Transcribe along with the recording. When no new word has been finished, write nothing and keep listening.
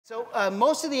So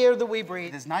most of the air that we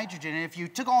breathe is nitrogen, and if you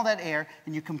took all that air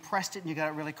and you compressed it and you got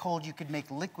it really cold, you could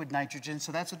make liquid nitrogen.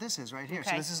 So that's what this is right here. Okay.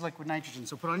 So this is liquid nitrogen.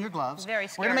 So put on your gloves. Very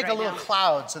scared. We're gonna make right a little now.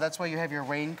 cloud, so that's why you have your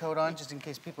raincoat on, just in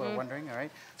case people are wondering. All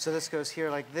right. So this goes here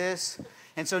like this,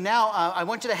 and so now I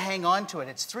want you to hang on to it.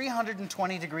 It's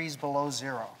 320 degrees below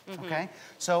zero. Okay.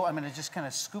 So I'm gonna just kind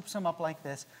of scoop some up like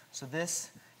this. So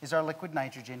this is our liquid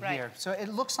nitrogen here. So it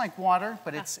looks like water,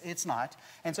 but it's not.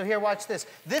 And so here, watch this.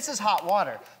 This is hot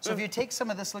water. So if you take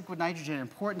some of this liquid nitrogen and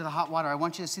pour it into the hot water, I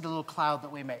want you to see the little cloud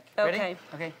that we make. Okay. Ready?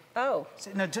 Okay. Oh. So,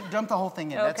 no, dump the whole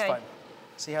thing in. Okay. That's fine.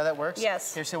 See how that works?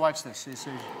 Yes. Here, so watch this. See,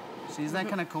 isn't that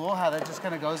kind of cool how that just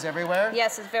kind of goes everywhere?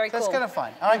 Yes, it's very cool. That's kind of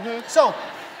fun. All right. So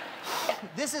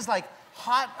this is like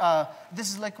hot, this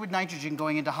is liquid nitrogen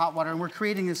going into hot water, and we're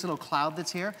creating this little cloud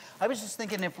that's here. I was just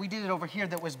thinking if we did it over here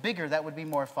that was bigger, that would be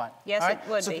more fun. Yes, right? it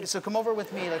would be. So come over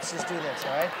with me, let's just do this,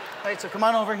 all right? All right, so come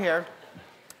on over here.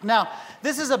 Now,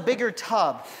 this is a bigger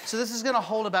tub, so this is gonna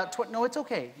hold about, no, it's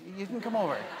okay, you can come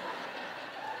over.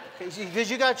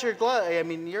 Because you got your glove, I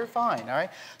mean, you're fine, all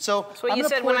right? So that's what you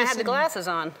said when I had the glasses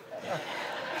on.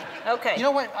 Okay. You know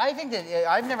what? I think that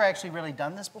I've never actually really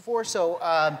done this before, so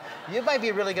it might be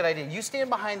a really good idea. You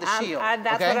stand behind the shield.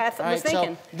 That's okay? what I was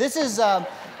thinking. So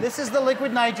this is the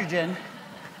liquid nitrogen.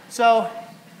 So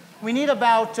we need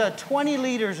about 20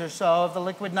 liters or so of the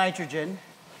liquid nitrogen.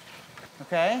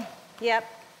 Okay? Yep.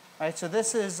 All right, so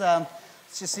this is,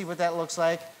 let's just see what that looks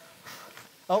like.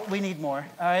 Oh, we need more,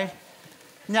 all right?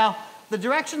 Now, the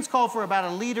directions call for about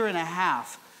 1.5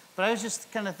 liters. But I was just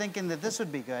kind of thinking that this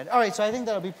would be good. All right, so I think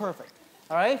that'll be perfect.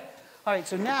 All right? All right,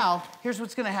 so now, here's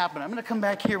what's going to happen. I'm going to come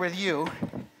back here with you.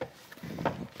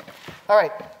 All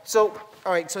right, so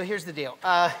here's the deal.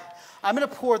 I'm going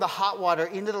to pour the hot water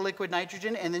into the liquid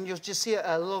nitrogen, and then you'll just see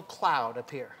a little cloud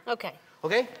appear. Okay.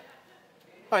 Okay?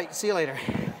 All right, see you later.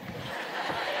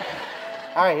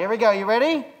 All right, here we go. You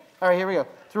ready? All right, here we go.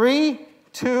 3,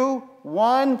 2,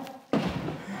 1.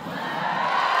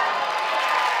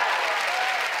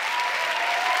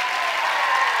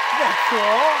 Cool.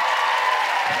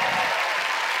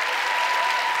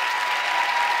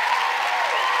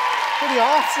 Pretty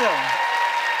awesome.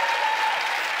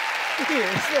 Isn't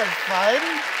that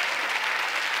fun?